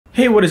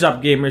Hey, what is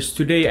up gamers?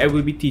 Today I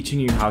will be teaching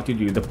you how to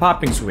do the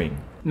popping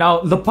swing. Now,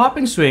 the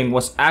popping swing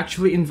was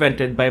actually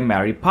invented by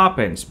Mary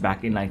Poppins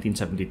back in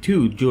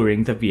 1972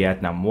 during the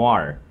Vietnam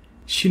War.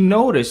 She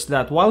noticed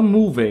that while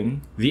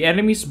moving, the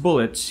enemy's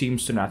bullet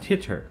seems to not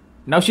hit her.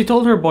 Now she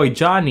told her boy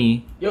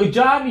Johnny, "Yo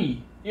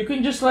Johnny, you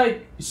can just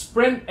like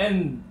sprint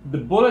and the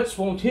bullets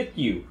won't hit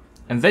you."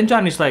 And then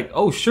Johnny's like,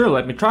 "Oh sure,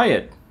 let me try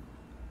it."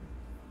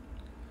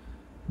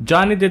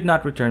 Johnny did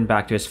not return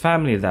back to his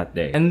family that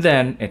day, and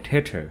then it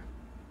hit her.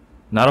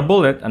 Not a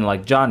bullet,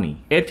 unlike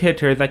Johnny. It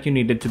hit her that you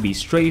needed to be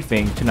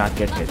strafing to not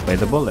get hit by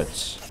the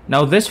bullets.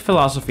 Now this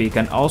philosophy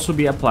can also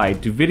be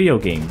applied to video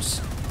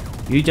games.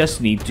 You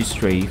just need to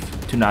strafe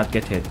to not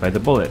get hit by the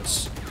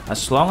bullets.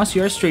 As long as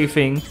you are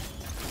strafing,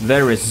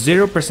 there is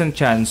 0%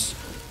 chance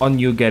on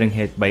you getting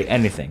hit by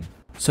anything.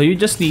 So you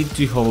just need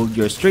to hold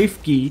your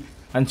strafe key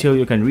until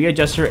you can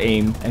readjust your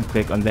aim and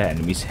click on the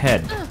enemy's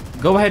head.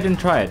 Go ahead and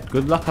try it.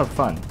 Good luck, have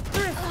fun.